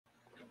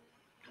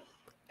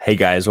Hey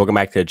guys, welcome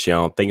back to the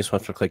channel. Thank you so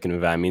much for clicking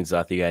with that. It means a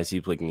lot to you guys.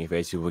 Keep clicking your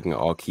face, keep looking,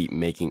 all keep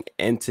making.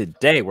 And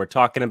today we're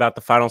talking about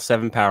the final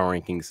 7 power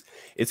rankings.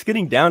 It's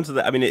getting down to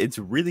it's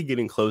really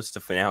getting close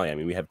to finale. I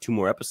mean, we have 2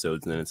 more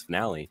episodes and then it's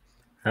finale.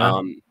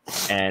 Yeah.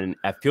 And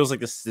it feels like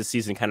this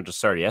season kind of just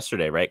started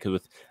yesterday, right? Because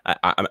with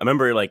I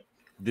remember like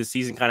this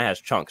season kind of has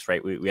chunks,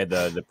 right? We had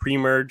the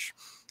pre-merge.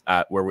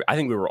 Where I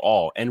think we were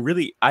all, and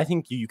really, I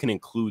think you can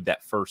include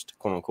that first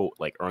quote unquote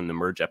like on the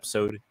merge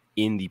episode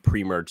in the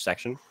pre-merge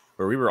section,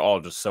 where we were all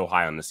just so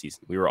high on the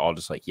season. We were all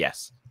just like,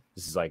 yes,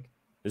 this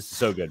is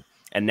so good.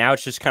 And now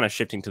it's just kind of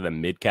shifting to the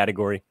mid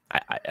category.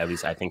 At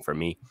least I think for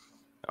me,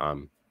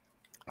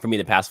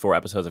 the past 4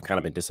 episodes have kind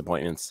of been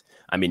disappointments.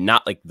 I mean,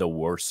 not like the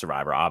worst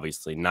Survivor,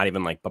 obviously, not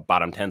even like the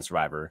bottom 10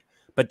 Survivor,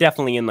 but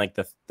definitely in like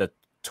the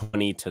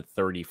 20 to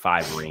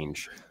 35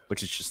 range,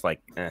 which is just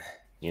like,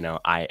 you know,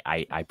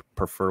 I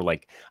prefer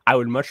I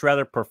would much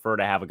rather prefer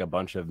to have like a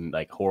bunch of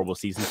like horrible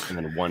seasons and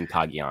then one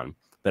Cagayan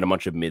than a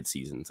bunch of mid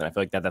seasons. And I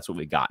feel like that's what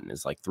we've gotten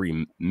is like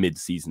 3 mid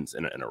seasons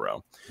in a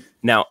row.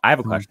 Now I have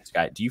a question,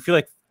 Sky. Do you feel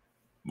like,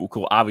 well,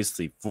 cool,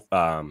 obviously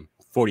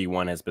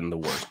 41 has been the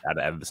worst out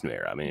of this new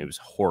era. I mean, it was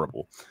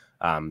horrible.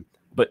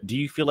 But do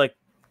you feel like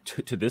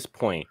to this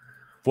point,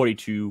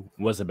 42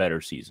 was a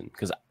better season?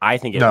 Because I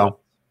think it was.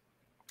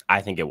 I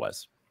think it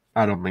was.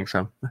 I don't think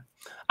so.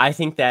 I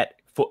think that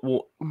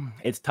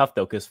it's tough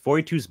though, because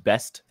 42's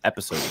best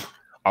episodes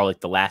are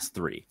like the last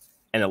 3,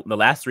 and the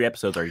last 3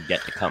 episodes are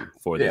yet to come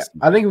for this.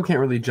 I think we can't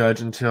really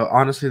judge until,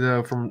 honestly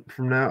though, from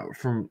now,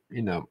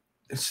 you know,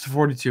 it's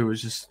 42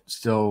 is just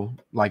still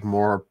like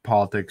more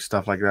politics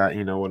stuff like that,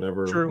 you know,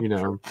 whatever. True, you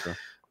know, true.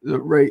 the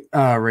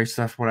race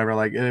stuff, whatever.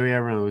 Like we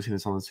haven't really seen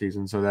this on the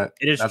season, so that's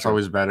true.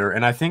 always better.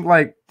 And I think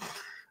like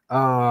you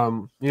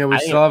know, we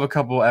still have a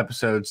couple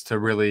episodes to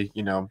really,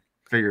 you know,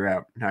 figure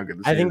out how good.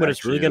 I think what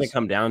it's really going to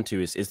come down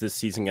to is this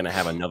season going to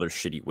have another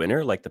shitty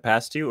winner like the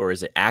past 2, or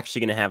is it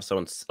actually going to have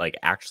someone like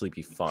actually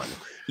be fun?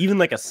 Even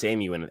like a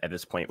Sammy win at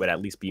this point would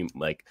at least be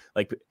like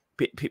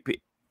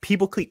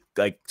people keep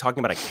like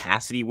talking about a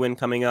Cassidy win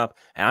coming up,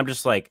 and I'm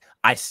just like,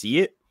 I see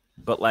it,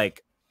 but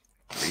like,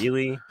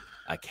 really,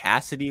 a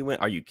Cassidy win?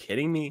 Are you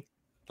kidding me?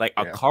 Like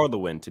a Carla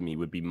win to me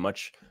would be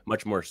much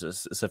more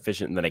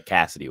sufficient than a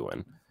Cassidy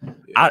win.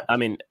 Yeah. I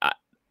mean,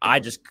 I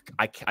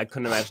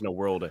couldn't imagine a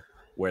world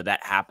where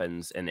that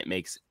happens and it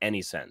makes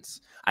any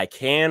sense. I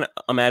can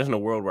imagine a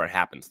world where it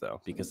happens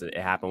though, because it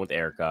happened with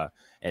Erica,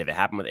 and if it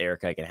happened with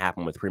Erica, it can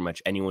happen with pretty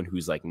much anyone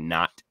who's like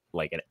not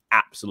like an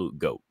absolute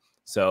GOAT.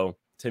 So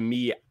to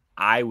me,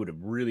 I would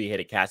have really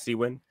hit a Cassidy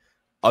win.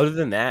 Other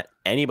than that,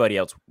 anybody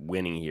else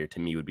winning here to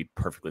me would be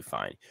perfectly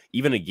fine.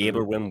 Even a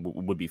Gabler win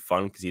would be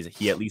fun because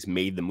he at least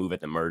made the move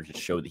at the merge to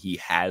show that he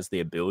has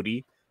the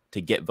ability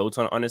to get votes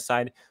on his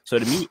side. So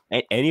to me,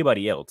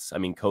 anybody else, I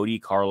mean, Cody,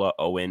 Carla,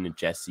 Owen,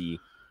 Jesse,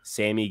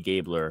 Sammy,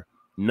 Gabler,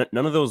 none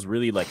of those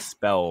really like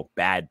spell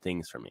bad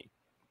things for me.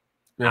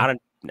 Yeah.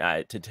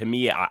 To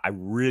me, I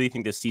really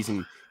think this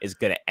season is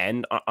going to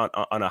end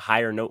on a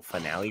higher note,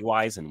 finale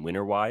wise and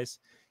winner wise.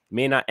 It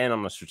may not end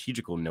on a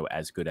strategical note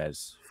as good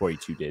as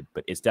 42 did,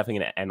 but it's definitely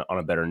going to end on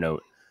a better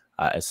note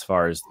as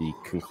far as the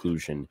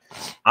conclusion.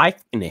 I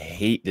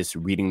hate this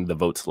reading the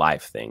votes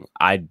live thing.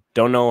 I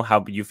don't know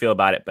how you feel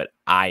about it, but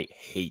I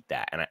hate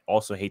that. And I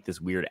also hate this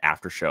weird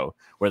after show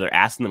where they're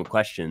asking them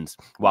questions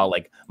while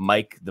like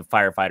Mike, the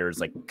firefighter, is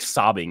like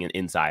sobbing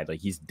inside. Like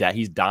he's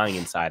dying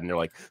inside. And they're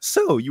like,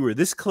 so you were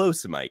this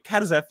close to Mike. How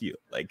does that feel?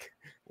 Like,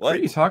 what are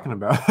you talking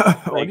about?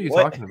 What are you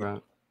talking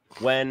about?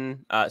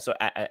 When so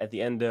at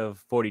the end of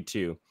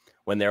 42,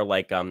 when they're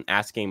like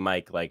asking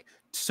Mike like,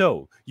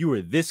 so you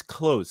were this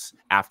close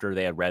after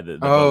they had read the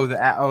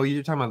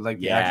you're talking about like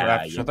the actual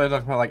after show. I thought you were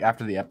talking about like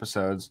after the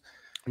episodes.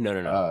 No.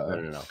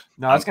 No,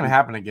 that's gonna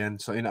happen again.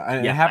 So you know,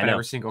 and it happened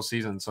every single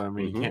season. So I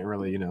mean, you can't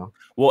really, you know,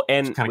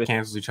 and kind of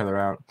cancels each other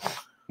out.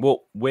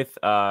 Well, with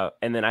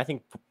and then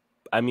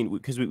I mean,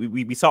 because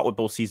we saw it with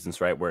both seasons,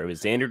 right? Where it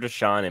was Xander,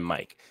 Deshaun, and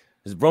Mike.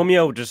 Because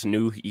Romeo just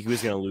knew he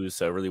was going to lose,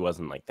 so it really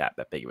wasn't like that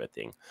big of a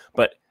thing.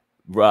 But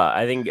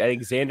I think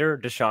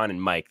Xander, Deshaun,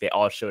 and Mike, they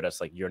all showed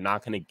us like you're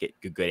not going to get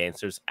good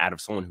answers out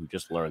of someone who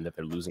just learned that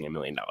they're losing $1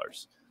 million.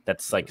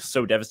 That's like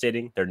so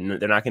devastating. They're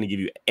not going to give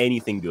you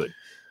anything good.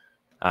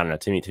 I don't know.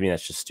 To me,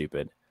 that's just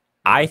stupid.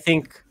 I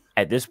think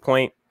at this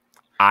point,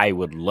 I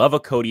would love a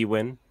Cody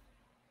win.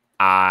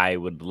 I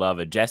would love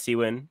a Jesse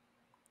win.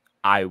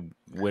 I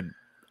would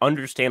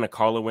understand a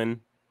Carla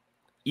win.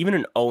 Even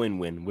an Owen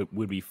win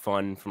would be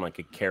fun from like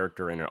a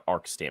character and an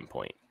arc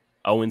standpoint.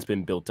 Owen's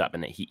been built up,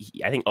 and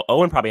I think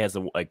Owen probably has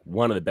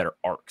one of the better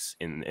arcs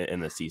in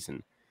the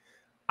season.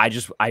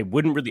 I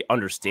wouldn't really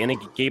understand a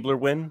Gabler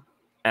win,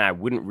 and I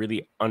wouldn't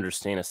really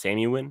understand a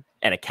Sammy win,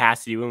 and a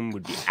Cassidy win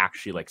would be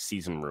actually like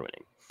season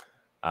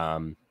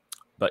ruining.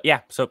 But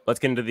yeah, so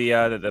let's get into the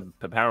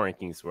power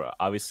rankings. Where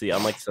obviously,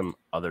 unlike some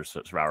other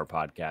Survivor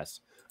podcasts,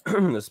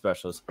 the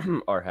specialists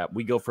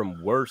we go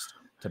from worst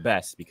to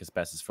best because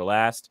best is for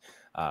last.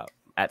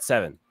 At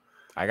 7,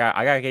 I got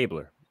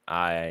Gabler.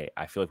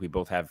 I feel like we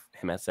both have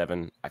him at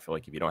 7. I feel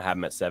like if you don't have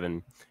him at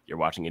 7, you're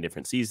watching a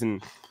different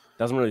season.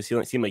 Doesn't really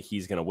seem like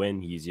he's going to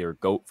win. He's your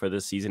GOAT for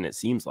this season. It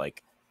seems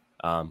like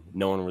no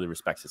one really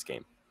respects his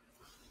game.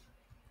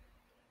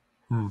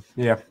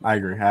 Yeah, I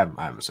agree. I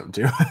have some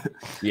too.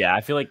 Yeah, I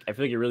feel like it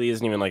really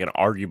isn't even like an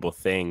arguable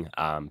thing,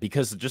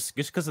 because just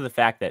because of the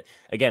fact that,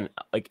 again,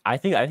 like I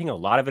think a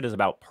lot of it is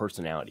about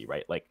personality,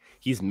 right? Like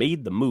he's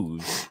made the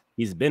moves,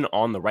 he's been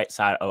on the right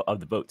side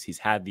of the votes, he's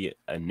had the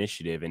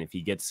initiative, and if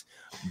he gets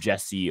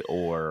Jesse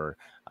or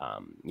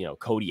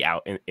Cody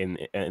out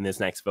in this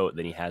next vote,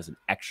 then he has an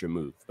extra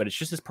move. But it's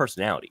just his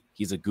personality.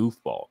 He's a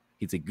goofball.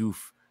 He's a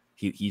goof.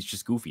 He's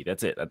just goofy.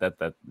 That's it.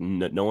 That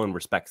no one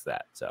respects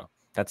that. So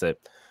that's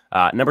it.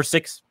 Number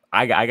 6,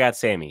 I got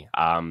Sammy.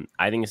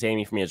 I think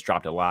Sammy for me has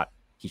dropped a lot.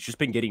 He's just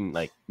been getting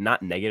like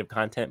not negative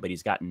content, but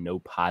he's gotten no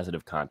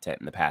positive content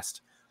in the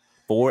past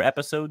 4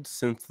 episodes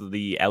since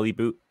the Ellie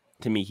boot.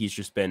 To me, he's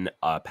just been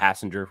a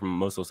passenger from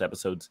most of those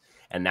episodes,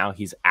 and now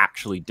he's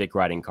actually dick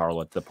riding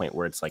Carla to the point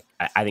where it's like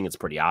I think it's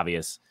pretty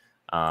obvious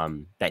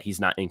that he's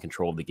not in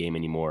control of the game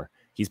anymore.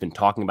 He's been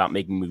talking about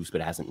making moves,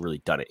 but hasn't really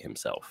done it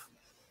himself.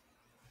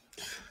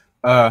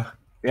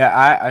 Yeah,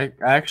 I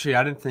actually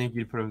I didn't think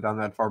you'd put him down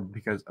that far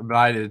but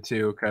I did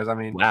too. Because I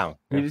mean, wow,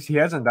 he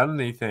hasn't done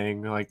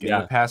anything like in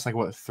the past like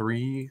what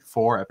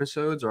 3-4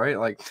 episodes, right?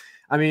 Like,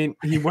 I mean,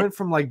 he went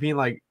from like being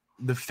like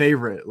the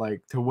favorite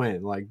like to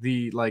win, like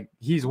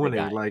he's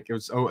winning, like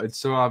it's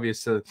so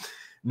obvious to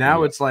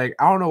now. It's like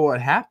I don't know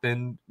what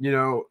happened,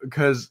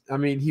 because I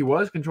mean he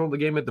was controlling the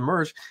game at the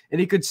merge,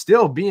 and he could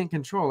still be in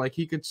control, like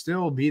he could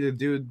still be the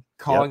dude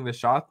calling the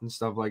shots and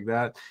stuff like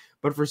that.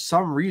 But for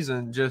some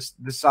reason,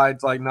 just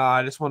decides like,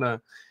 nah,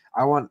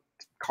 I want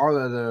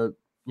Carla to,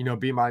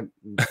 be my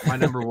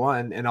number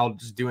one, and I'll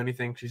just do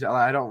anything she said.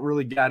 I don't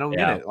get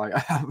it. Like,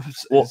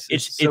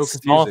 it's so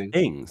small confusing.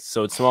 things.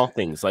 So it's small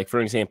things. Like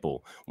for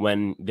example,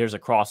 when there's a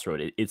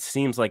crossroad, it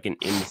seems like an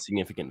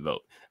insignificant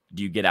vote.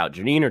 Do you get out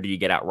Janine or do you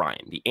get out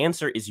Ryan? The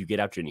answer is you get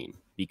out Janine,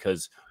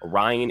 because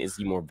Ryan is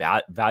the more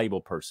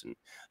valuable person.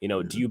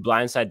 Do you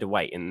blindside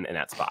Dwight in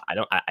that spot?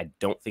 I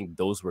don't think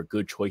those were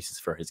good choices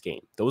for his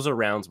game. Those are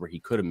rounds where he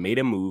could have made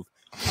a move,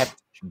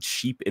 kept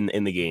sheep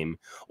in the game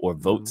or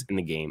votes in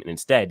the game, and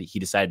instead he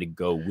decided to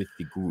go with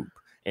the group,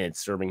 and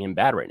it's serving him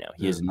bad right now.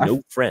 He has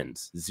no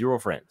friends, 0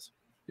 friends.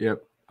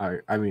 Yep.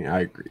 I mean,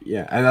 I agree.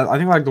 Yeah. And I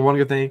think like the one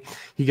good thing,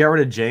 he got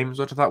rid of James,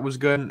 which I thought was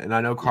good. And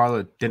I know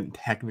Carla didn't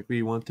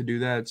technically want to do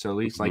that. So at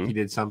least like he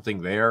did something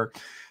there.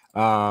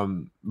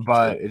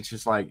 But it's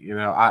just like,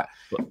 I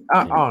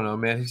don't know,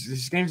 man.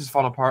 His game's just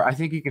falling apart. I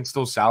think he can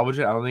still salvage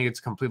it. I don't think it's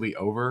completely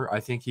over.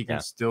 I think he can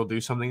still do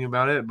something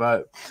about it.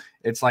 But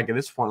it's like at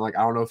this point, like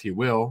I don't know if he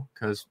will,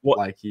 because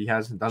like he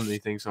hasn't done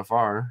anything so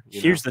far.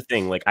 Here's the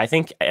thing. Like I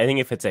think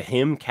if it's a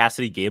him,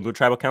 Cassidy, Gabler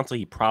tribal council,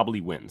 he probably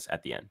wins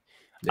at the end.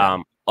 Yeah.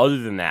 Other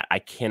than that, I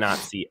cannot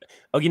see.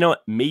 Oh, you know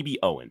what? Maybe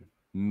Owen.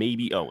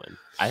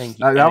 I think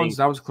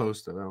that was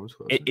close though. That was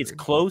close. It's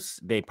close.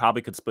 They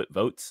probably could split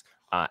votes,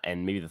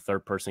 and maybe the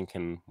third person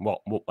can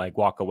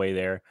walk away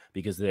there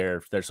because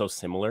they're so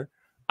similar.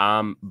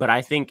 But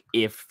I think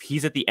if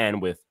he's at the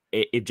end with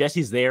if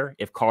Jesse's there,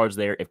 if Carla's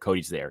there, if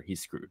Cody's there,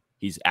 he's screwed.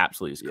 He's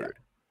absolutely screwed.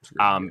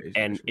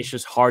 And it's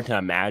just hard to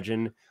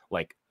imagine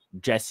like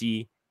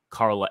Jesse,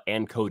 Carla,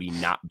 and Cody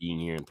not being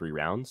here in 3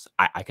 rounds.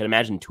 I could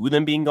imagine 2 of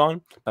them being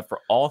gone, but for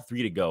all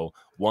 3 to go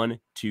 1,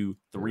 2,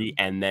 3,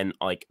 and then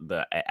like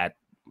at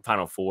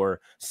final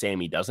 4,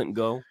 Sammy doesn't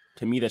go.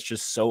 To me, that's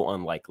just so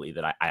unlikely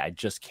that I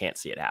just can't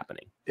see it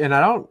happening. And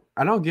I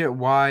don't get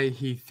why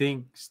he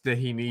thinks that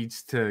he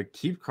needs to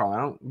keep Carla.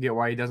 I don't get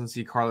why he doesn't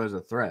see Carla as a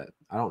threat.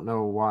 I don't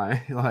know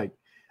why. Like,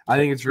 I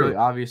think it's really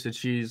obvious that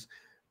she's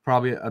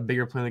probably a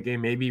bigger player in the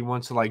game. Maybe he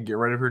wants to like get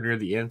rid of her near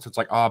the end, so it's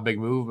like big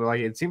move. But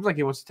like it seems like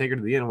he wants to take her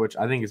to the end, which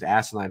I think is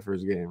asinine for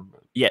his game.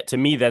 Yeah, to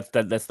me that's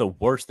the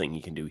worst thing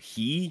he can do.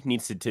 He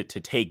needs to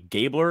take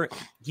Gabler.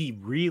 He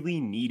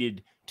really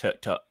needed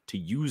to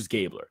use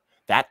Gabler.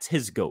 That's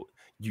his GOAT.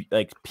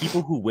 Like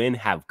people who win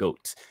have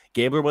GOATs.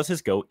 Gabler was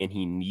his GOAT, and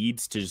he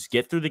needs to just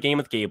get through the game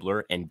with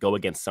Gabler and go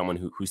against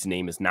someone whose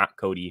name is not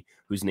Cody,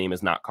 whose name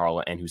is not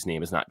Carla, and whose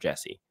name is not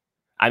Jesse.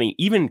 I mean,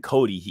 even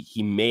Cody,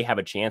 he may have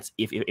a chance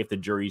if the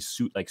jury's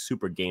like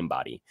super game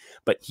body,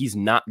 but he's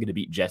not going to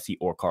beat Jesse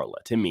or Carla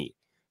to me.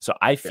 So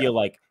I feel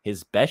like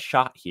his best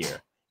shot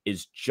here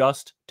is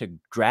just to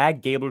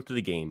drag Gabler through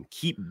the game,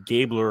 keep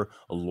Gabler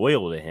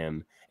loyal to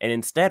him. And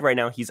instead, right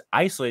now, he's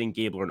isolating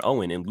Gabler and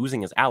Owen and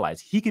losing his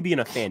allies. He could be in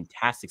a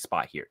fantastic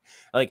spot here.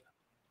 Like,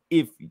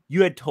 if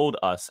you had told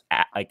us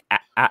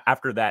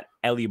after that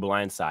Ellie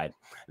blindside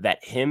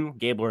that him,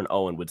 Gabler, and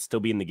Owen would still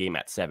be in the game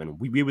at 7,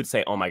 we would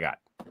say, oh my God,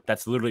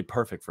 that's literally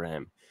perfect for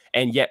him.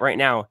 And yet right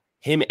now,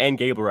 him and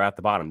Gabler are at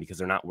the bottom because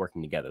they're not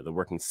working together. They're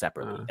working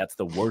separately. That's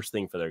the worst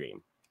thing for their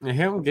game.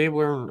 Him,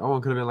 Gabler, and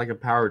Owen could have been like a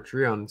power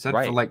trio, and instead for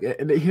Right. like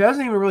he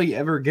doesn't even really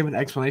ever give an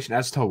explanation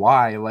as to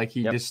why. Like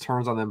he Yep. just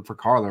turns on them for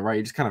Carla, right?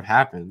 It just kind of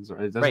happens.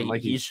 Right? It doesn't Right.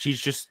 like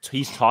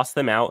He's tossed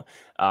them out,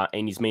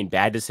 and he's made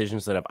bad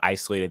decisions that have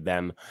isolated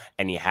them,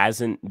 and he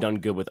hasn't done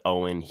good with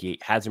Owen. He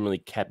hasn't really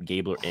kept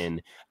Gabler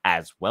in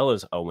as well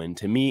as Owen.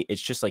 To me,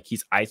 it's just like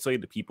he's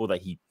isolated the people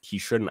that he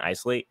shouldn't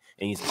isolate,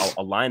 and he's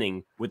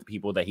aligning with the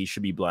people that he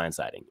should be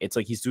blindsiding. It's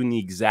like he's doing the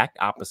exact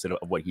opposite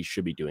of what he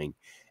should be doing,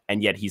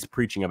 and yet he's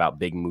preaching about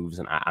big moves,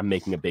 and I'm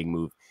making a big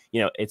move.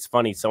 It's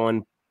funny.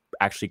 Someone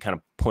actually kind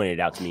of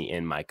pointed out to me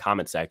in my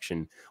comment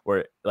section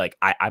where like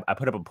I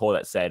put up a poll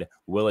that said,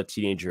 will a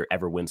teenager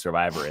ever win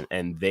Survivor?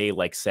 And they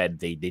like said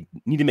they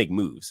need to make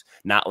moves,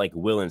 not like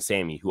Will and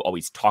Sammy, who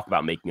always talk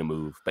about making a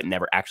move but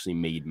never actually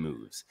made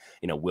moves.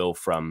 Will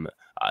from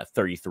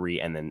 33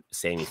 and then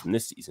Sammy from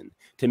this season.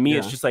 To me,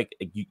 it's just like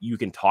you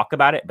can talk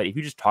about it, but if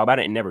you just talk about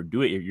it and never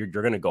do it, you're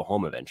going to go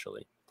home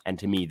eventually. And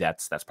to me,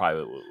 that's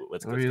probably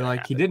what's going to happen.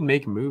 Like he did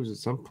make moves at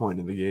some point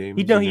in the game.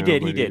 He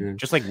did.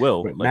 Just like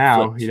Will. But like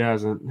now flips. He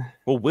doesn't.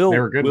 Well, Will. They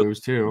were good moves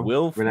too.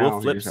 Will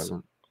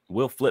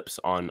flips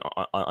on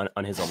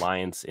his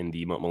alliance in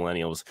the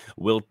Millennials.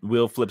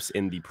 Will flips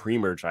in the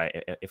pre-merge.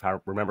 If I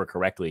remember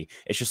correctly,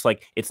 it's just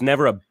like it's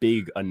never a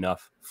big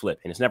enough flip,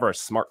 and it's never a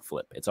smart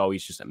flip. It's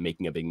always just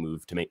making a big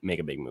move to make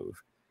a big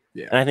move.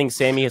 Yeah. And I think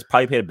Sammy has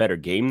probably played a better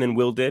game than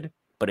Will did,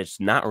 but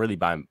it's not really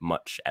by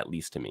much, at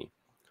least to me.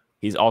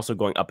 He's also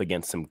going up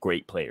against some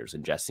great players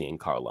in Jesse and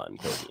Carla and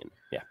Cody.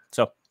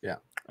 So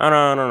I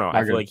don't know.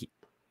 I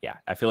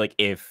feel like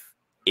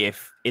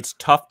if it's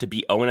tough to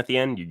beat Owen at the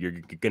end, you're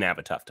gonna have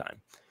a tough time.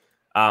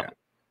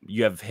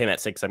 You have him at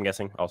 6, I'm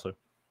guessing. Also,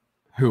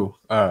 who?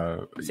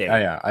 Sammy.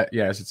 I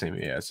said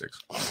Sammy. Yeah,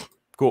 6.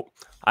 Cool.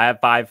 I have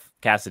 5.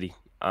 Cassidy.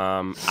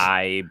 I'm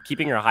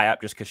keeping her high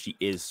up just because she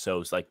is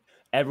so like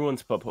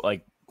everyone's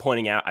like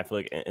pointing out. I feel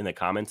like in the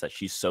comments that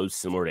she's so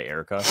similar to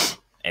Erica.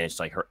 And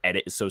it's like her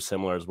edit is so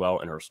similar as well,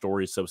 and her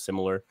story is so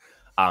similar.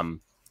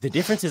 The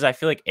difference is I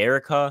feel like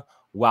Erica,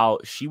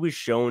 while she was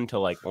shown to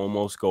like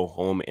almost go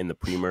home in the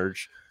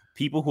pre-merge,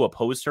 people who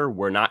opposed her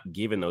were not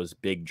given those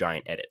big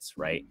giant edits,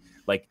 right?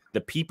 Like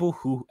the people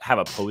who have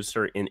opposed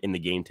her in the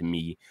game, to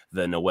me,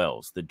 the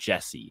Noels, the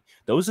Jesse,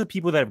 those are the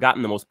people that have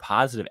gotten the most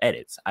positive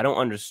edits. I don't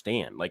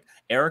understand. Like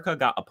Erica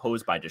got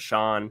opposed by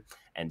Deshawn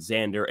and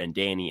Xander and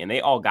Danny, and they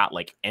all got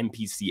like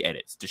NPC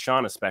edits.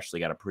 Deshawn especially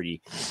got a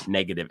pretty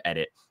negative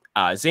edit.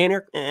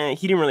 Xander,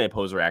 he didn't really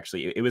oppose her,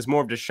 actually. It was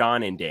more of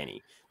Deshawn and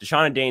Danny.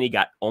 Deshawn and Danny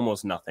got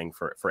almost nothing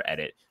for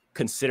edit,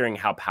 considering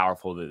how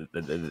powerful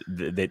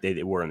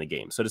they were in the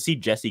game. So to see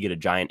Jesse get a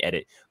giant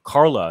edit,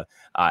 Carla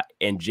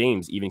and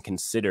James even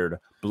considered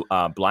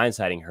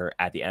blindsiding her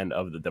at the end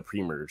of the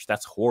pre-merge.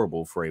 That's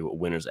horrible for a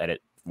winner's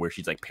edit where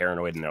she's like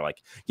paranoid and they're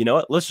like, you know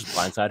what, let's just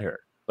blindside her.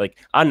 Like,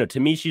 I don't know. To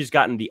me, she's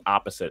gotten the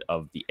opposite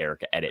of the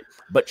Erica edit,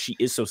 but she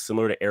is so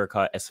similar to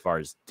Erica as far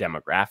as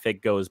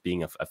demographic goes,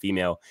 being a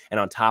female. And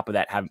on top of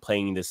that,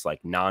 playing this like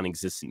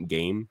non-existent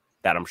game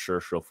that I'm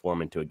sure she'll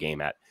form into a game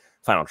at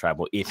Final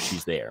Tribal if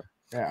she's there.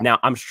 Yeah. Now,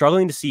 I'm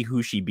struggling to see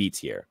who she beats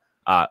here.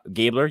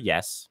 Gabler,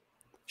 yes.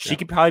 She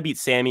could probably beat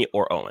Sammy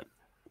or Owen.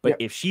 But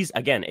if she's,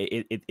 again,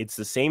 it's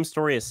the same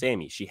story as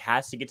Sammy. She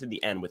has to get to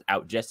the end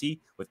without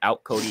Jesse,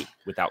 without Cody,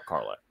 without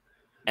Carla.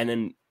 And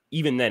then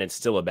even then, it's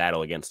still a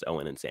battle against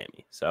Owen and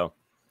Sammy. So,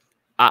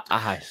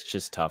 it's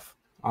just tough.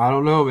 I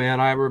don't know, man.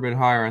 I ever been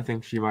higher. I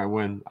think she might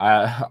win.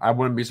 I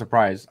wouldn't be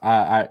surprised.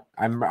 I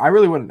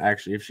really wouldn't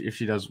actually if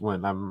she does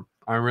win. I'm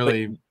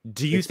really. But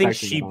do you think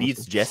she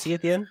beats Jesse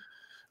at the end?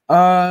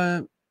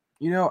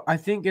 I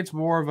think it's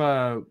more of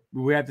a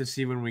we have to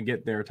see when we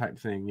get there type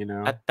thing.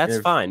 That's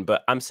fine.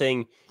 But I'm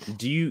saying,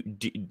 do you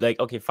like?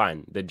 Okay,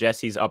 fine. The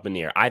Jesse's up in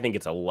the air. I think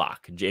it's a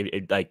lock.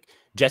 Like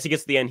Jesse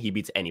gets to the end, he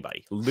beats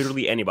anybody,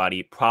 literally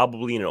anybody,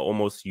 probably in an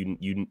almost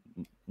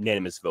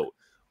unanimous vote,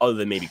 other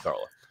than maybe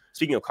Carla.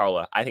 Speaking of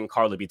Carla, I think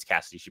Carla beats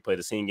Cassidy. She played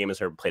the same game as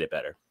her, played it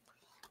better.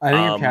 I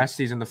think if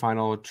Cassidy's in the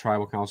final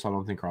tribal council, I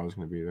don't think Carla's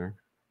going to be there.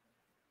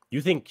 You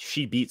think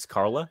she beats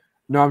Carla?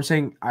 No, I'm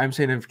saying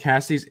if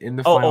Cassidy's in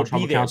the final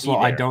tribal council,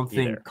 I don't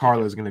think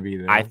Carla's going to be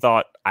there. I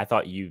thought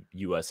you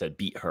said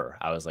beat her.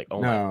 I was like,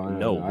 oh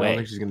no way. I don't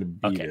think she's going to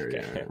be there.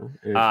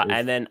 Okay.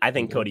 And then I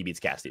think Cody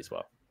beats Cassidy as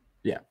well.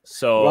 Yeah.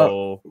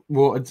 So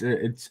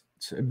it's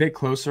a bit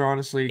closer,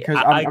 honestly, because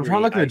I'm trying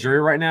to look at the jury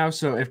right now.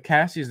 So if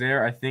Cassie's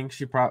there, I think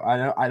she probably.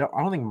 I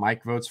don't think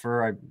Mike votes for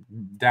her. I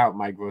doubt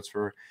Mike votes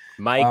for her.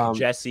 Mike,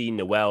 Jesse,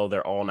 Noel,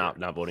 they're all not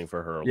voting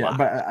for her.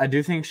 But I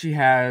do think she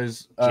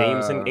has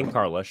James and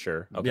Carla.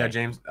 Sure. Okay. Yeah,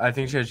 James. I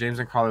think she has James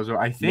and Carla's vote.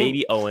 I think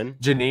maybe Owen.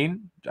 Janine.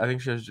 I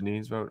think she has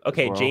Janine's vote.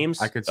 Okay, well.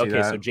 James. I could see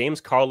that. So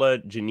James, Carla,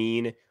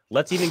 Janine.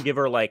 Let's even give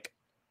her like.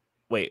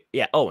 Wait,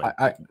 yeah, Owen.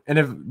 And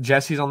if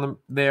Jesse's on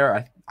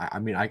there, I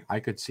mean, I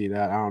could see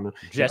that. I don't know.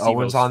 Jesse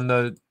Owen's goes,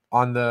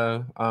 on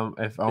the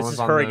if Owen's this is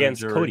on her the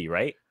against jury. Cody,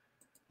 right?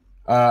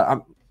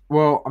 I'm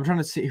trying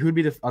to see who'd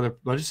be the other.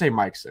 Let's just say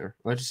Mike's there.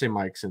 Let's just say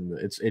Mike's in the.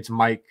 It's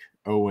Mike,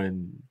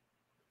 Owen,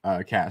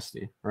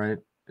 Cassidy, right?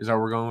 Is that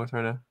what we're going with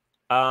right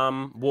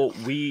now? Well,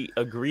 we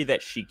agree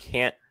that she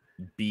can't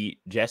beat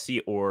Jesse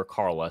or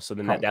Carla. So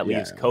then that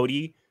leaves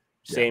Cody,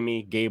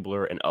 Sammy,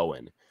 Gabler, and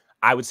Owen.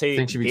 I would say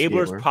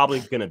Gabler's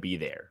probably going to be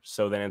there.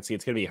 So then it's going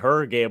to be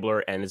her,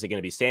 Gabler, and is it going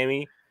to be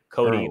Sammy,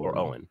 Cody, or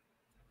Owen?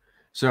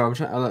 So I'm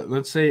trying.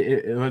 Let's say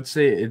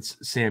it's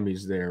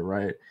Sammy's there,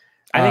 right?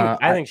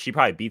 I think she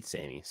probably beats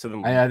Sammy. So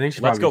then I think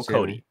let's go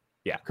Cody.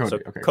 Yeah, Cody. So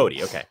okay.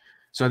 Cody. Okay.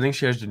 So I think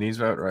she has Janine's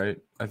vote, right?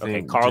 I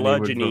think Carla,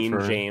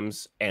 Janine,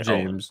 James, and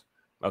James.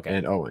 Owen. Okay.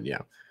 And Owen,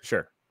 yeah.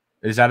 Sure.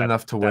 Is that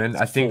enough to win?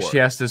 I think 4. She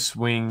has to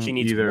swing. She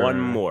needs one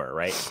more,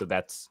 right? So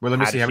that's. Well, let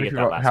me see how many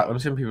people. Let me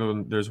see how many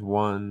people. There's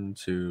 1,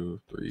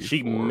 2, 3.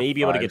 She 4, may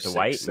be 5, able to get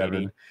Dwight. 6, 7,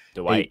 maybe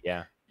Dwight.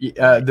 8.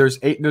 Yeah. There's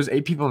 8. There's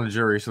 8 people in the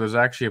jury, so there's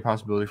actually a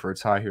possibility for a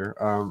tie here.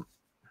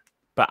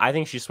 But I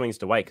think she swings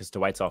Dwight because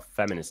Dwight's all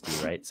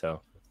feministy, right?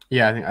 So.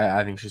 Yeah,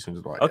 I think she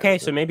swings Dwight. Okay,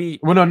 so maybe.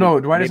 Well,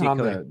 no, Dwight isn't on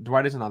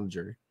the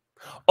jury.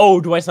 Oh,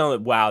 Dwight's not on the.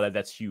 Wow,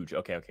 that's huge.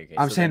 Okay.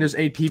 I'm saying there's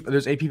 8 people.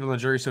 There's 8 people in the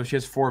jury, so if she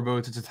has 4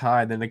 votes, it's a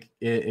tie. Then it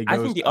goes. I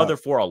think the other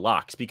 4 are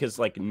locks because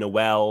like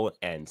Noelle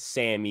and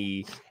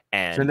Sammy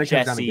and so Jesse.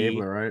 Comes down to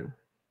Gabler, right?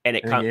 And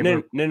it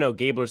comes. No.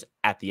 Gabler's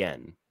at the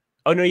end.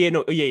 Oh no,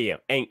 yeah.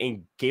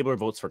 And Gabler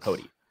votes for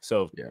Cody.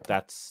 So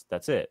that's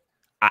it.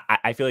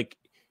 I feel like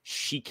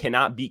she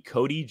cannot beat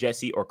Cody,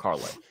 Jesse, or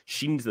Carla.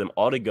 She needs them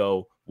all to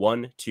go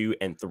 1, 2,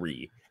 and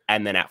 3,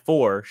 and then at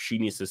 4, she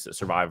needs to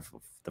survive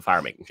the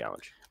fire making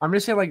challenge. I'm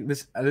just saying, like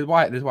this is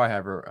why I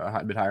have her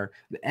a bit higher.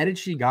 The edit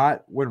she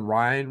got when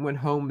Ryan went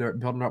home, they're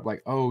building up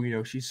like,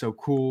 oh, she's so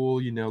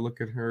cool.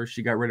 Look at her.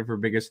 She got rid of her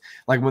biggest.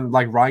 Like when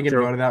Ryan getting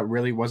voted out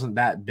really wasn't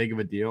that big of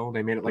a deal.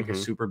 They made it like a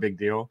super big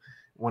deal.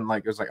 When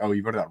it was like, oh,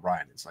 you voted out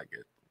Ryan. It's like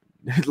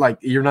like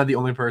you're not the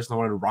only person that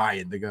wanted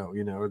Ryan to go,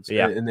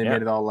 and they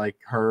made it all like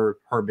her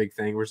big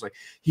thing where it's like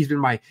he's been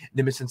my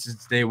nemesis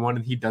since day 1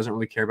 and he doesn't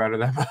really care about her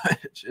that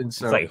much. And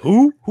so it's like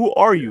who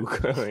are you?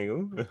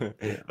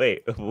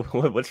 Wait,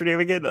 what's your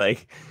name again?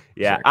 Like,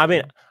 yeah, exactly. I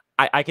mean,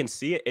 I can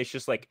see it. It's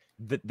just like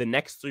the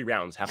next 3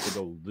 rounds have to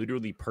go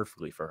literally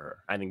perfectly for her.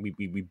 I think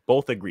we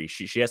both agree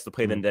she has to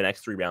play the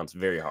next 3 rounds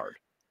very hard.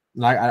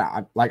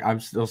 Like I'm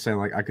still saying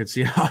like I could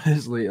see it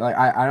honestly. Like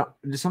I don't,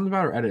 there's something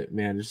about her edit,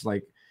 man. Just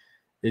like.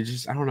 It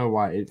just I don't know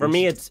why. For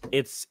me, it's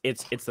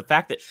the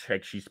fact that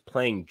she's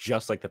playing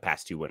just like the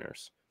past 2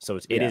 winners. So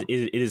it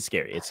is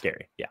scary. It's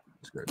scary. Yeah,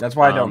 that's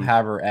why I don't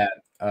have her at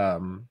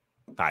 5.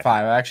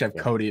 I actually have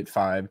Cody at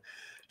 5,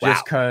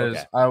 just because.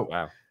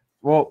 Wow.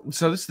 Well,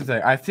 so this is the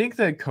thing. I think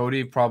that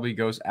Cody probably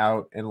goes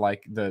out in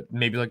like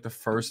maybe the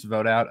first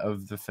vote out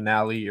of the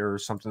finale or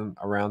something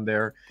around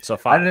there. So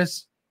 5.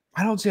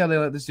 I don't see how they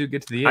let this dude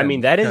get to the end. I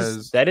mean, that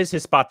is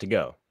his spot to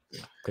go.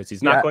 Because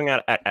he's not going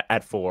out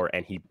at 4,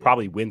 and he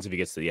probably wins if he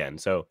gets to the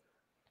end. So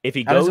if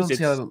he goes,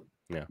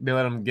 they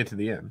let him get to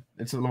the end.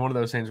 It's one of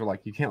those things where like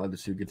you can't let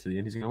this dude get to the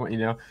end. He's gonna win,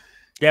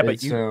 Yeah,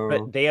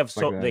 but they have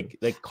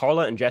like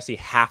Carla and Jesse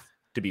have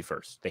to be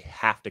first. They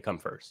have to come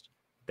first.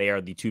 They are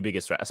the 2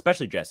 biggest threats,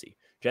 especially Jesse.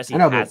 Jesse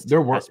has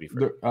to be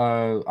first.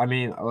 I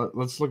mean,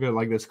 let's look at it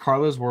like this.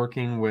 Carla's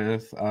working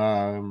with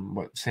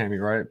Sammy,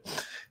 right?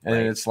 And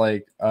it's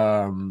like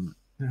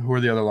who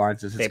are the other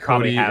lines? They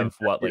probably have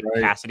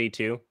Cassidy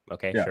too.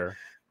 Okay, sure.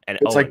 And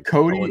it's like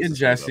Cody and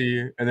Jesse,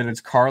 and then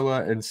it's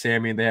Carla and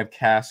Sammy, and they have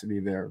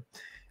Cassidy there.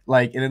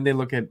 Like, and then they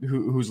look at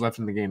who's left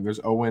in the game. There's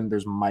Owen,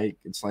 there's Mike.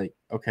 It's like,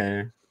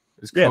 okay,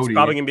 it's probably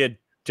gonna be a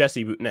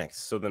Jesse boot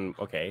next. So then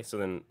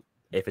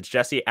if it's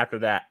Jesse after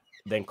that,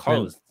 then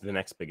Carla's the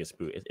next biggest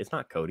boot. It's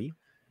not Cody.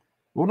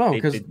 Well, no,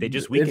 because they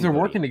just if they're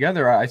working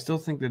together, I still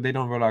think that they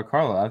don't vote out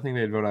Carla. I think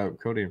they'd vote out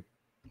Cody.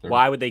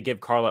 Why would they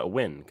give Carla a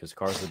win? Because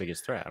Carla's the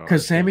biggest threat.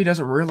 Because Sammy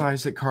doesn't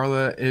realize that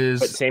Carla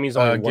is Sammy's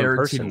only one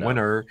guaranteed person,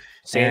 winner,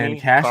 Sammy,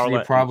 and Cassidy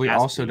Carla, probably and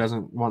also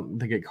doesn't want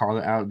to get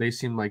Carla out. They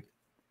seem like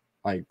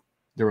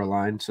they're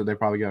aligned, so they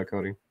probably got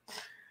Cody.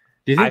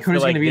 Do you think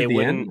Cody's going to be at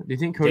the end? Do you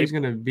think Cody's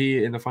going to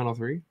be in the final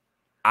 3?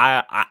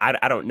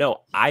 I don't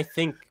know. I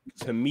think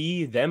to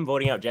me, them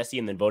voting out Jesse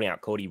and then voting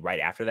out Cody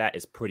right after that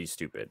is pretty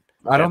stupid.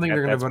 I don't think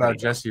they're going to vote out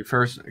Jesse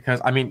first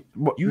because I mean,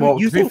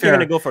 you think they're going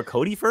to go for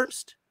Cody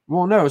first?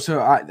 Well, no.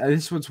 So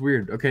this is what's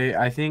weird. Okay,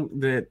 I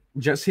think that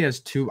Jesse has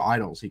 2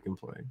 idols he can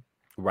play.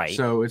 Right.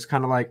 So it's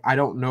kind of like I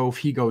don't know if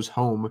he goes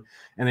home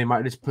and they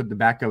might just put the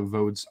backup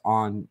votes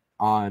on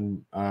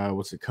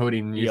Cody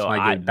and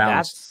get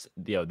bounced.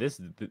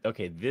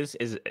 This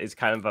is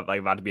kind of like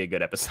about to be a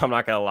good episode. I'm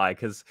not gonna lie,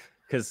 because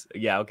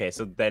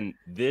so then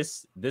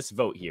this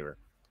vote here,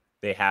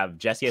 they have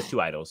Jesse has 2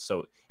 idols.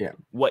 So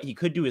what he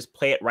could do is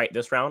play it right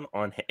this round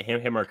on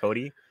him or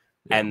Cody,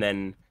 and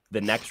then the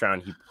next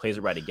round he plays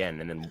it right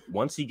again, and then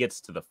once he gets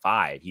to the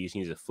 5, he just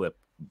needs to flip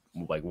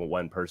like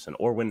one person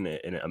or win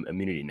an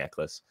immunity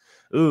necklace.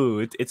 Ooh,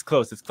 it's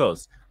close. It's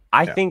close.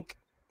 I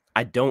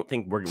don't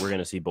think we're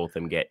gonna see both of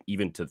them get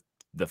even to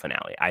the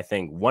finale. I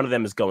think one of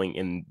them is going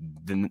in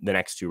the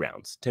next 2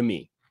 rounds. To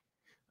me,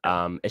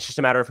 it's just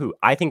a matter of who.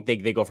 I think they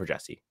go for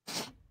Jesse.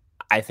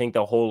 I think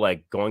the whole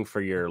like going for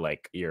your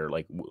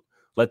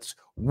let's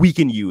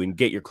weaken you and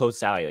get your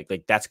close ally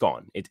like that's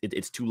gone.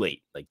 It's too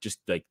late. Like just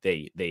like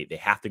they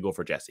have to go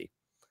for Jesse.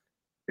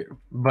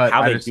 But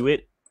how they do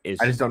it,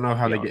 I just don't know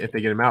how if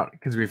they get him out,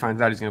 because if he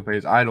finds out he's going to play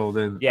his idol,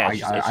 then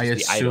I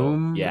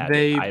assume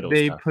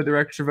they put their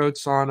extra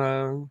votes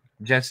on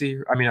Jesse.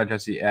 I mean, not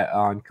Jesse,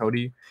 on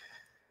Cody.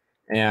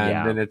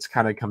 And then it's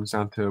kind of comes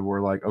down to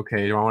where like,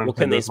 okay, do I want to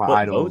play both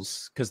my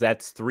idols? Because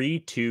that's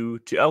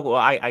 3-2-2. Oh, well,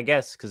 I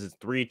guess because it's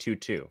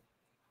 3-2-2.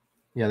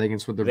 Yeah, they can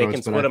split their votes. They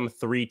can split them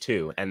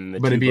 3-2,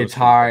 and but it'd be a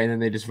tie, and then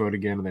they just vote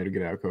again, and they'd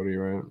get out Cody,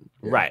 right?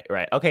 Yeah.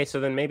 Right. Okay, so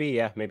then maybe.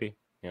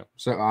 Yeah.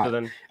 So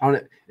then,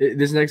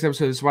 this next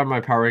episode, this is why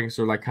my power rankings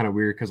are like kind of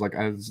weird, because like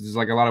there's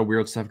like a lot of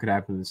weird stuff could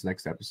happen in this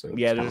next episode.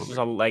 Yeah, there's just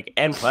like,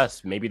 and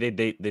plus maybe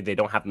they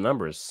don't have the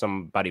numbers.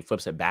 Somebody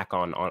flips it back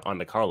on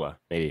to Carla,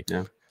 maybe.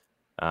 Yeah.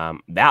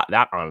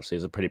 That honestly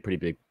is a pretty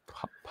big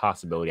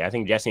possibility. I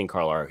think Jesse and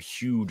Carla are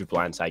huge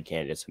blindside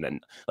candidates, and then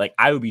like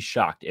I would be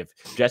shocked if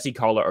Jesse,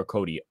 Carla, or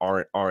Cody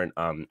aren't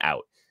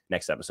out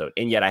next episode,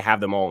 and yet I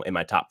have them all in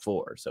my top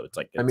 4. So it's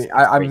like I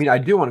mean I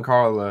do want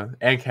Carla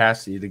and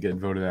Cassie to get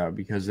voted out,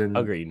 because then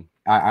agreed.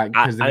 I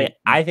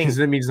think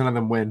that means none of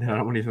them win. I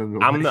don't want anything to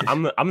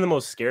win. I'm the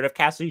most scared of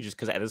Cassie, just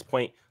because at this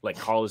point, like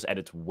Carla's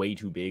edit's way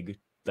too big.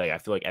 Like I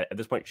feel like at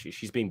this point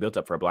she's being built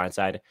up for a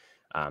blindside,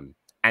 and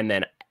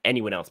then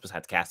anyone else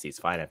besides Cassie is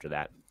fine after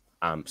that.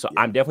 So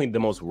I'm definitely the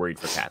most worried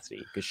for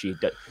Cassie, because she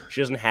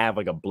doesn't have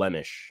like a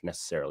blemish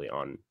necessarily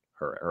on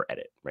her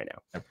edit right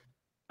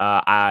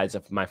now. As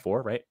of my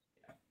 4, right?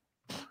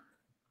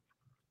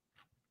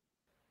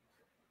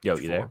 Yo,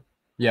 you there?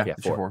 Yeah,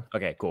 4.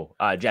 Okay, cool.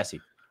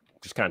 Jesse,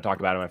 just kind of talked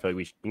about him. I feel like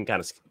we can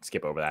kind of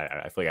skip over that.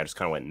 I feel like I just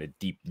kind of went into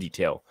deep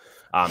detail.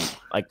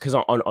 Like because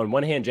on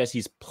one hand,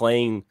 Jesse's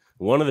playing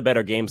one of the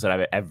better games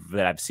that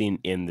I've seen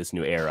in this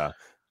new era.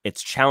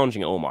 It's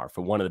challenging Omar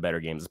for one of the better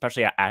games,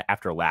 especially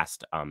after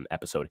last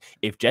episode.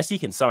 If Jesse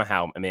can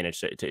somehow manage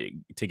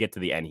to get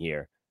to the end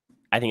here,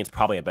 I think it's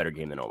probably a better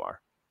game than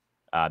Omar,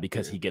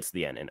 because he gets to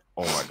the end and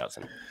Omar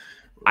doesn't.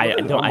 I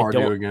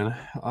don't again.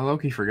 I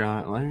low-key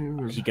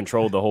forgot. He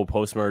controlled the whole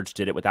post merge,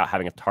 did it without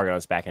having a target on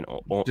his back, and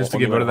just to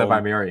get voted out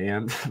by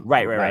Marianne.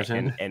 Right.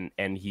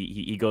 And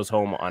he goes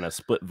home on a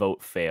split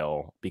vote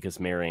fail because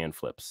Marianne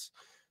flips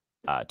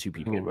 2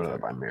 people. Get voted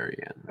out by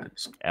Marianne.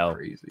 That's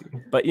crazy.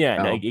 But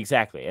yeah, no,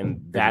 exactly.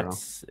 And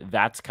that's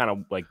kind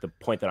of like the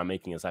point that I'm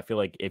making is I feel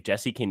like if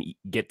Jesse can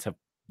get to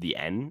the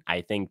end, I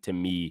think to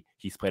me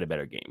he's played a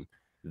better game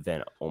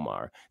than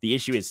Omar. The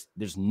issue is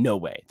there's no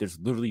way. There's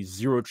literally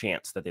zero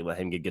chance that they let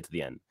him get to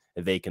the end.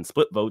 They can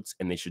split votes,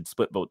 and they should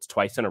split votes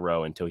twice in a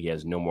row until he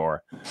has no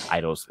more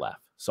idols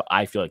left. So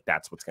I feel like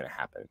that's what's going to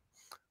happen.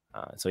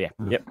 So yeah,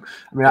 yep.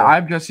 I mean,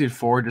 I've just seen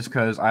 4 just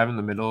because I'm in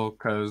the middle,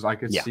 because I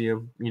could see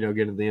him,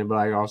 getting to the end, but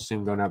I also see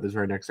him going out this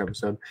very next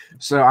episode.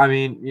 So I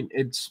mean,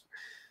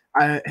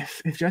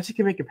 if Jesse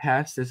can make it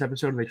past this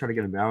episode and they try to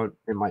get him out,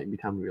 it might be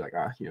time to be like,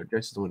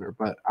 Jesse's the winner.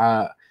 But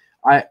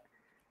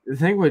the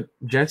thing with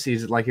Jesse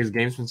is like his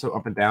game's been so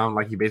up and down.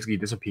 Like he basically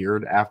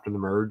disappeared after the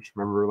merge.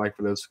 Remember, like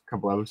for those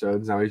couple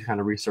episodes, now he's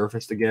kind of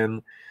resurfaced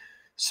again.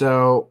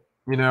 So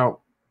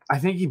I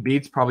think he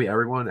beats probably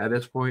everyone at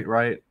this point,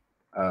 right?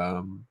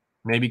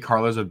 Maybe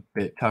Carla's a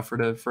bit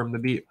tougher for him to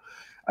beat.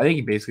 I think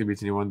he basically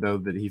beats anyone though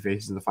that he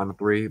faces in the final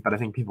 3. But I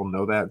think people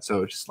know that,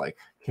 so it's just like,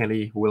 can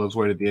he will his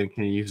way to the end?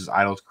 Can he use his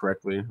idols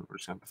correctly? We're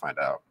just gonna have to find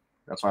out.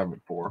 That's why I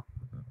went 4.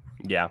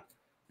 Yeah.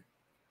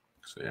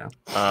 So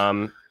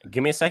yeah.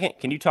 Give me a second.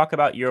 Can you talk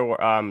about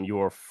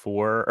your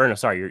 4 or no,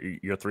 sorry,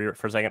 your 3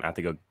 for a second? I have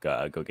to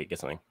go get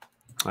something.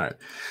 All right.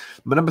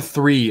 My number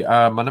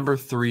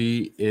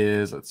 3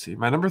 is, let's see.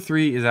 My number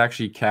 3 is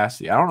actually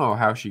Cassie. I don't know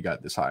how she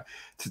got this high.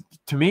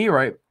 To me,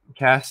 right,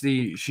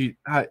 Cassie,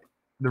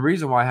 the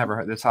reason why I have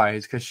her this high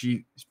is because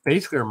she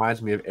basically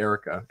reminds me of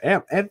Erica,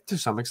 and to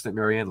some extent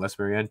Marianne, less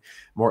Marianne,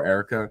 more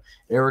Erica.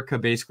 Erica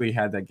basically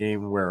had that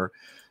game where,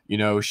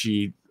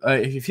 she,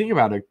 if you think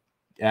about it,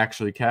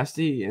 actually,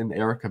 Cassie and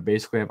Erica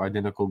basically have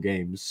identical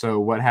games. So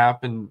what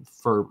happened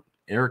for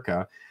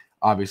Erica,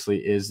 obviously,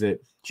 is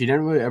that she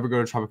didn't really ever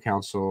go to Tribal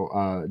Council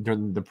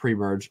during the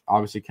pre-merge.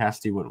 Obviously,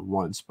 Cassie went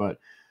once, but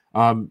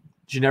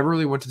she never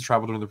really went to the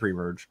Tribal during the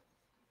pre-merge.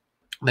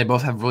 They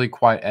both have really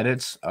quiet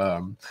edits. I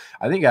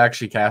think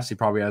actually Cassie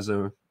probably has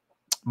a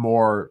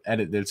more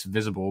edit that's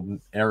visible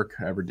than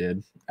Erica ever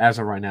did, as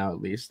of right now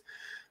at least.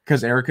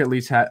 Because Erica at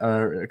least had,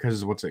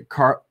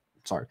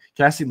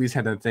 Cassie at least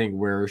had that thing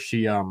where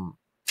she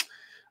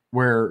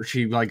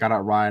like got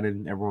out Ryan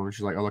and everyone was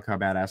just like, oh, look how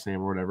badass I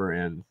am or whatever.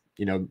 And,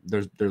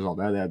 there's all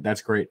that.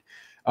 That's great.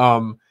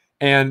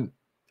 And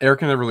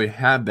Erica never really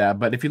had that.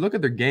 But if you look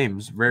at their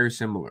games, very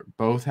similar.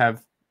 Both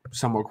have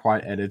somewhat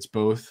quiet edits.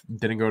 Both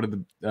didn't go to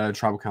the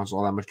Tribal Council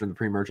all that much during the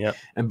pre-merge. Yep.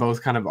 And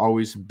both kind of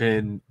always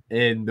been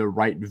in the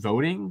right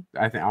voting.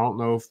 I don't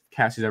know if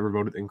Cassie's ever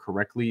voted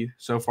incorrectly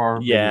so far.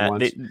 Yeah.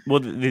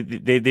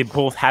 They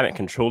both haven't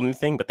controlled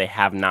anything, but they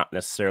have not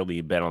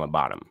necessarily been on the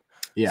bottom.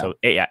 Yeah. So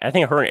yeah, I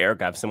think her and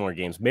Erica have similar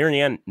games.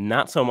 Marianne,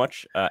 not so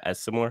much as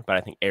similar, but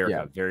I think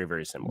Erica very,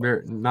 very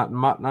similar.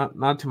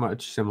 Not too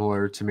much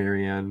similar to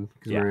Marianne,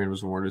 because Marianne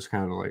was more just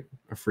kind of like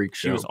a freak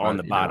show. She was on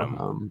the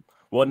bottom.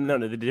 Well, no,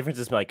 the difference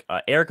is like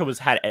Erica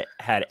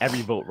had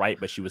every vote right,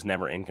 but she was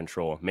never in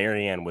control.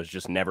 Marianne was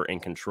just never in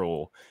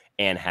control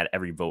and had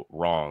every vote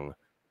wrong.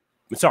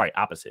 Sorry,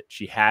 opposite.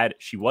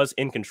 She was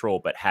in control,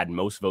 but had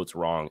most votes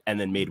wrong, and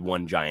then made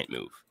one giant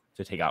move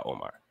to take out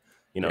Omar.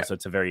 So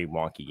it's a very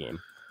wonky game.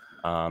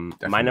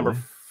 My number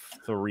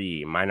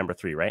three,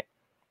 right?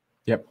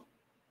 Yep.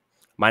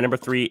 My number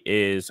 3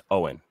 is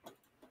Owen.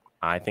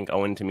 I think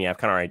Owen, to me, I've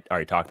kind of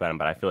already talked about him,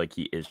 but I feel like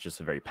he is just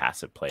a very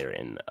passive player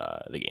in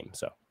the game.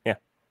 So, yeah.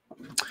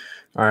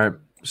 All right.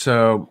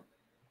 So,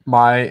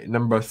 my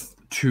number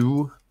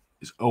 2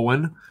 is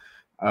Owen.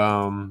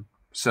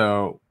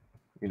 So,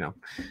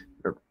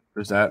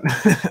 there's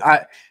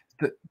that.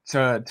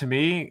 To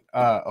me,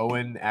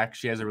 Owen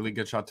actually has a really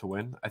good shot to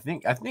win. I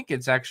think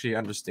it's actually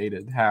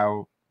understated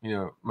how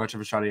much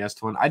of a shot he has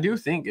to win. I do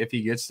think if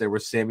he gets there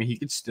with Sammy, he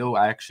could still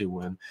actually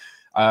win.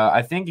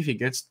 I think if he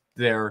gets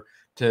there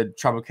to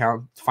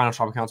final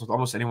tribal counts with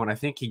almost anyone, I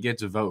think he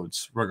gets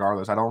votes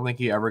regardless. I don't think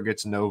he ever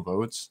gets no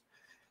votes,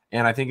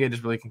 and I think it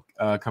just really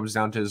comes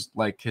down to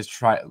his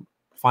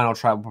final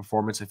tribal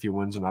performance if he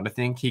wins or not.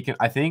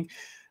 I think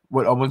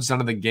what Owen's done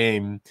in the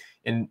game,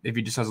 and if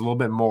he just has a little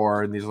bit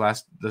more in this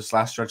last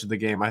stretch of the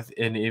game,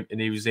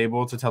 and he was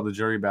able to tell the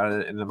jury about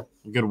it in a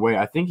good way,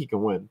 I think he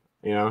can win.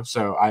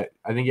 So I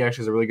think he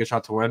actually has a really good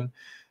shot to win.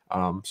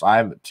 So I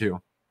have it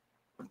too.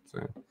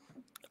 So.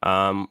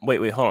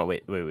 Wait, hold on,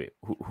 wait.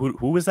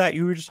 Who was that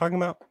you were just talking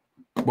about?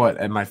 What,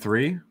 at my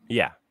 3?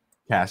 Yeah,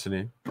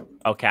 Cassidy.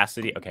 Oh,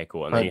 Cassidy. Okay,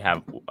 cool. And then you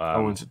have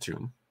Owen's at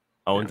 2.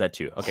 Owen's at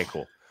 2. Okay,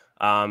 cool.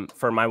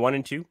 For my 1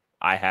 and 2,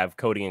 I have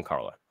Cody and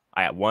Carla.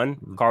 I have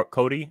 1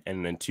 Cody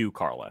and then 2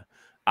 Carla.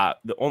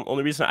 The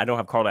only reason I don't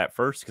have Carla at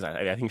first because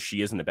I think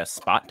she is in the best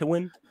spot to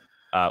win.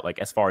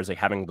 As far as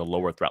having the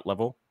lower threat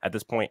level at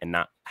this point and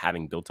not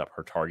having built up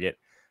her target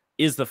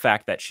is the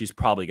fact that she's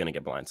probably going to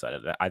get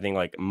blindsided. I think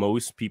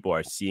most people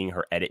are seeing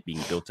her edit being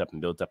built up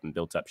and built up and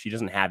built up. She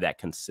doesn't have that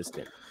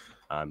consistent.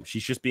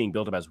 She's just being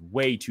built up as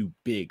way too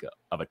big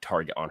of a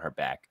target on her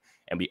back.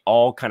 And we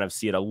all kind of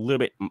see it a little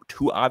bit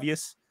too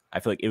obvious. I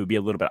feel like it would be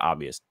a little bit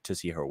obvious to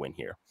see her win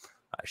here.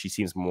 She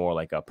seems more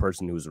like a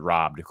person who's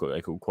robbed, quote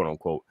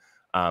unquote.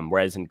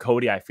 Whereas in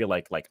Cody, I feel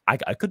like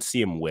I could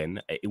see him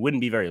win. It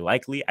wouldn't be very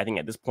likely. I think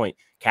at this point,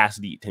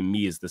 Cassidy to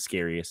me is the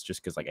scariest,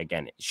 just because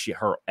again,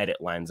 her edit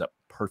lines up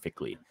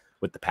perfectly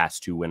with the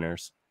past 2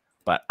 winners.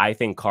 But I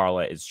think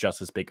Carla is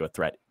just as big of a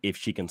threat if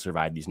she can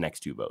survive these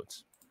next 2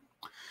 votes.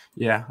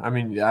 Yeah, I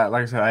mean, like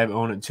I said, I have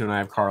Owen at 2 and I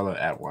have Carla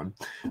at 1.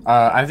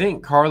 I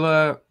think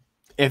Carla,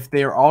 if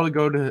they're all to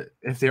go to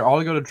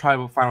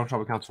final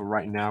tribal council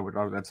right now, which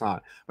that's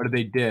not, but if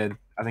they did,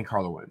 I think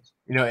Carla wins.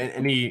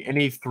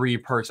 Any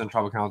 3-person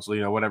tribal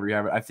council, whatever you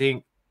have, I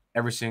think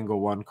every single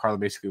one, Carla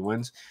basically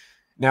wins.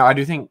 Now, I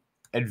do think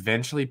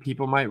eventually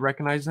people might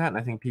recognize that, and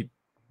I think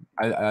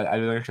I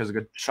think she has a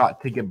good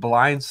shot to get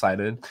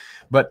blindsided.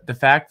 But the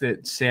fact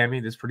that Sammy,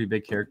 this pretty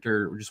big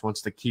character, just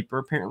wants to keep her,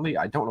 apparently,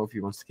 I don't know if he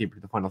wants to keep her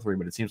to the final 3,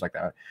 but it seems like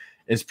that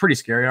is pretty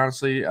scary,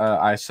 honestly.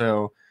 I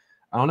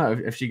don't know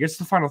if she gets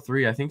to the final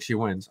 3. I think she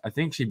wins. I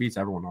think she beats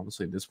everyone,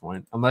 honestly, at this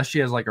point, unless she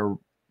has a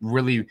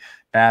really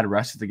bad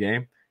rest of the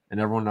game and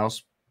everyone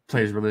else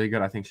plays really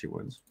good. I think she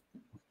wins.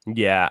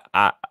 Yeah,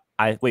 I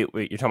wait.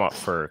 You're talking about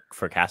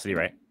for Cassidy,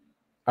 right?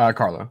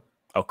 Carla.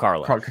 Oh,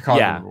 Carla. Carla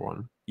yeah. Number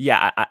 1.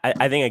 Yeah,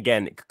 I think,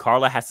 again,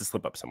 Carla has to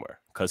slip up somewhere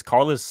because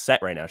Carla's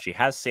set right now. She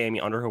has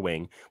Sammy under her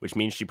wing, which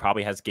means she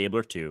probably has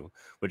Gabler too,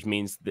 which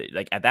means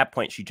that, at that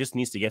point, she just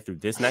needs to get through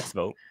this next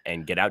vote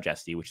and get out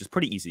Jesse, which is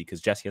pretty easy because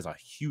Jesse has a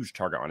huge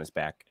target on his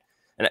back.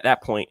 And at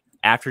that point,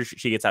 after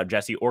she gets out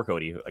Jesse or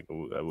Cody,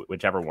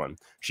 whichever one,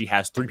 she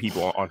has 3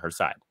 people on her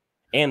side.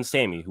 And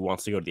Sammy, who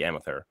wants to go to the end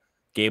with her.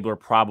 Gabler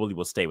probably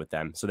will stay with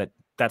them. So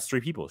that's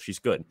 3 people. She's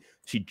good.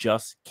 She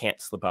just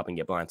can't slip up and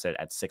get blindsided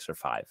at 6 or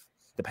 5.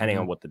 Depending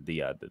on what the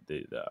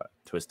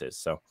twist is.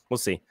 So we'll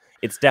see.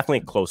 It's definitely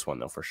a close one,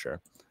 though, for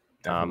sure.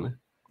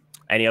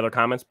 Any other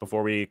comments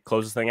before we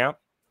close this thing out?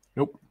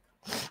 Nope.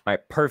 All right,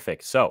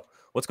 perfect. So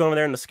what's going on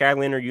there in the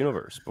Skylander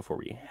universe before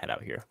we head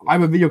out here? I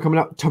have a video coming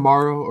out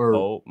tomorrow.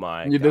 Oh,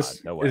 my God.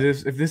 No way.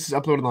 If this is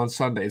uploaded on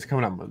Sunday, it's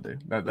coming out Monday.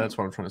 That's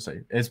what I'm trying to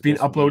say. It's being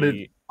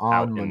uploaded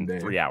on Monday.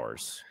 In 3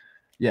 hours.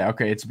 Yeah,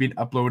 okay. It's being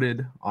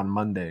uploaded on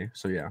Monday.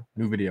 So, yeah,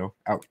 new video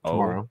out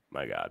tomorrow. Oh,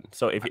 my God.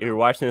 So, if you're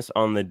watching this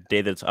on the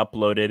day that's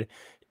uploaded,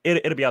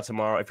 it'll be out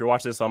tomorrow. If you're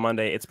watching this on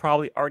Monday, it's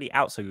probably already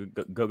out. So,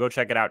 go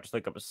check it out. Just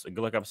look up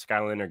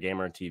Skylander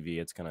Gamer TV.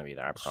 It's going to be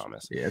there, I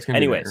promise. Yeah, it's going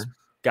to be there.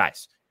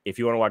 Guys, if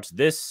you want to watch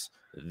these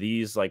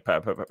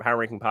Power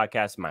Ranking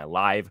podcasts, my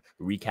live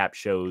recap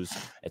shows,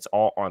 it's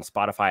all on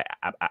Spotify,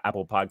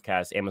 Apple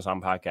Podcasts,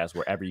 Amazon Podcasts,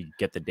 wherever you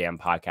get the damn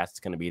podcast. It's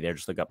going to be there.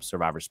 Just look up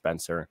Survivor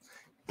Spencer.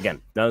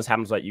 Again, none of this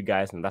happens without you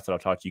guys, and that's what I'll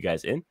talk to you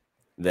guys in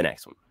the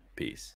next one. Peace.